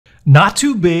Not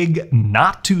too big,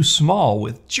 not too small,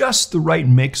 with just the right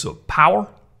mix of power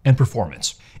and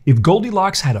performance. If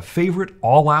Goldilocks had a favorite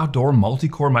all-outdoor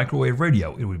multi-core microwave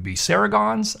radio, it would be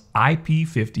Ceragon's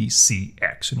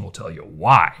IP-50CX, and we'll tell you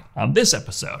why on this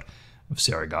episode of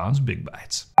Ceragon's Big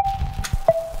Bites.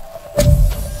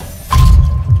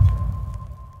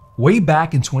 Way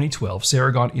back in 2012,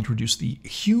 Ceragon introduced the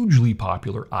hugely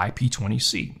popular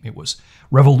IP-20C. It was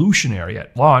revolutionary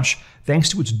at launch thanks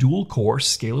to its dual-core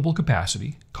scalable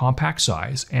capacity, compact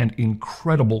size, and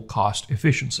incredible cost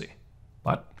efficiency.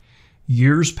 But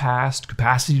years passed,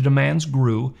 capacity demands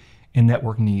grew, and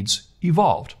network needs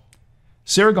evolved.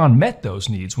 Ceragon met those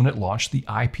needs when it launched the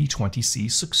IP-20C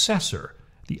successor,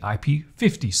 the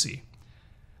IP-50C.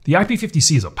 The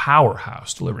IP-50C is a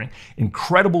powerhouse, delivering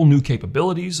incredible new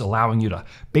capabilities, allowing you to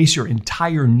base your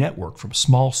entire network from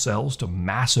small cells to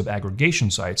massive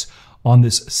aggregation sites on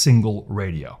this single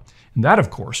radio. And that, of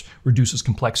course, reduces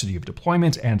complexity of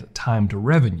deployment and time to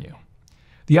revenue.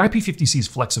 The IP-50C's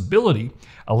flexibility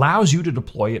allows you to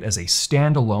deploy it as a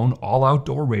standalone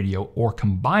all-outdoor radio or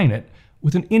combine it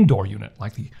with an indoor unit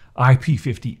like the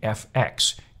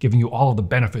IP-50FX, giving you all of the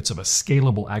benefits of a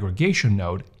scalable aggregation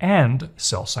node and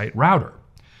cell site router.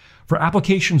 For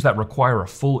applications that require a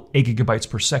full 8 GB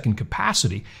per second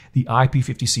capacity, the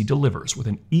IP-50C delivers with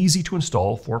an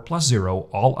easy-to-install 4+0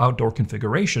 all-outdoor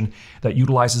configuration that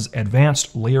utilizes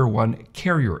advanced Layer 1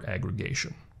 carrier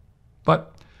aggregation.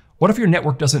 But what if your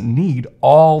network doesn't need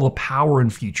all the power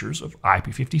and features of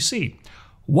IP-50C?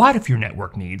 What if your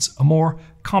network needs a more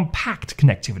compact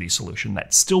connectivity solution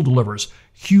that still delivers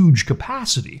huge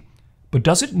capacity, but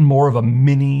does it in more of a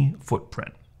mini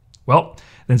footprint? Well,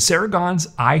 then Ceragon's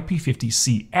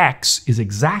IP-50CX is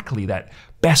exactly that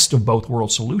best of both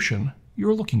worlds solution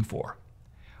you're looking for.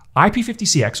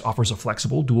 IP-50CX offers a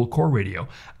flexible dual-core radio,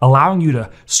 allowing you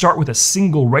to start with a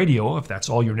single radio if that's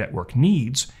all your network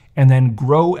needs, and then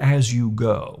grow as you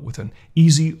go with an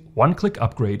easy one-click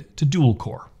upgrade to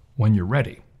dual-core when you're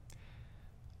ready.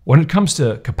 When it comes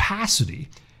to capacity,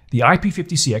 the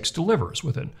IP-50CX delivers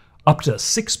with an up to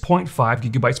 6.5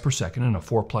 GB per second in a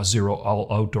 4+0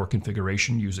 all-outdoor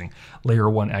configuration using Layer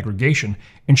 1 aggregation,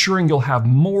 ensuring you'll have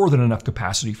more than enough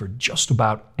capacity for just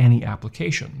about any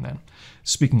application. And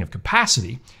speaking of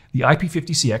capacity, the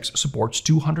IP-50CX supports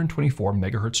 224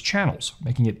 MHz channels,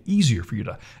 making it easier for you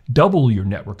to double your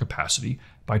network capacity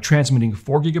by transmitting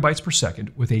 4 GB per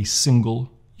second with a single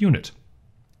unit.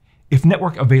 If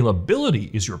network availability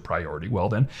is your priority, well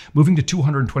then, moving to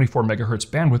 224 MHz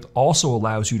bandwidth also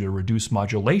allows you to reduce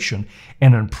modulation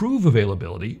and improve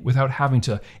availability without having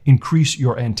to increase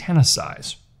your antenna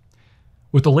size.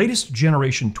 With the latest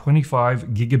generation 25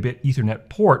 gigabit Ethernet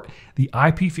port, the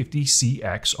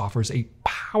IP-50CX offers a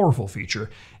powerful feature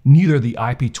neither the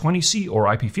IP-20C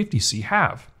or IP-50C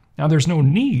have. Now, there's no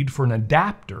need for an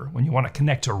adapter when you want to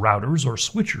connect to routers or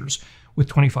switchers with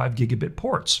 25 gigabit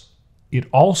ports. It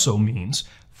also means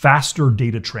faster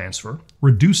data transfer,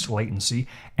 reduced latency,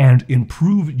 and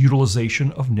improved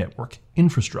utilization of network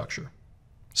infrastructure.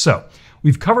 So,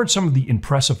 we've covered some of the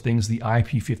impressive things the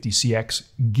IP-50CX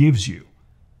gives you.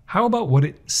 How about what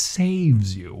it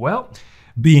saves you? Well,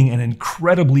 being an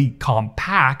incredibly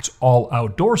compact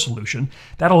all-outdoor solution,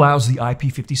 that allows the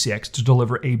IP-50CX to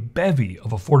deliver a bevy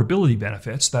of affordability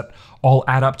benefits that all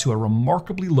add up to a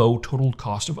remarkably low total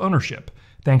cost of ownership,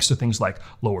 thanks to things like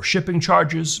lower shipping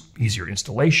charges, easier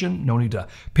installation, no need to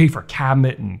pay for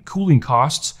cabinet and cooling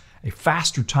costs, a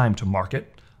faster time to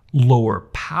market, lower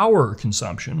power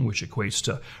consumption, which equates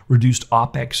to reduced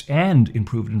OpEx and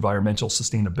improved environmental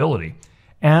sustainability,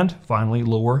 and finally,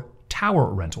 lower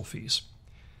tower rental fees.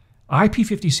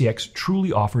 IP-50CX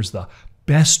truly offers the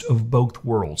best of both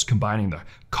worlds, combining the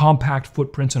compact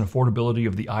footprint and affordability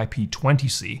of the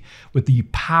IP-20C with the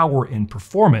power and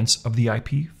performance of the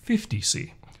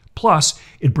IP-50C. Plus,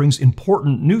 it brings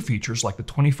important new features like the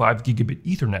 25 gigabit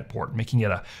Ethernet port, making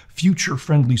it a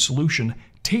future-friendly solution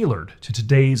tailored to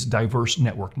today's diverse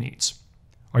network needs.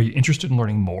 Are you interested in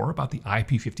learning more about the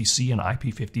IP-50C and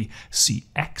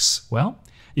IP-50CX? Well,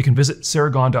 you can visit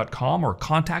Ceragon.com or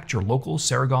contact your local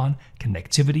Ceragon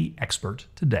connectivity expert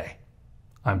today.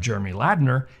 I'm Jeremy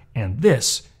Ladner, and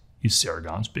this is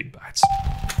Ceragon's Big Bites.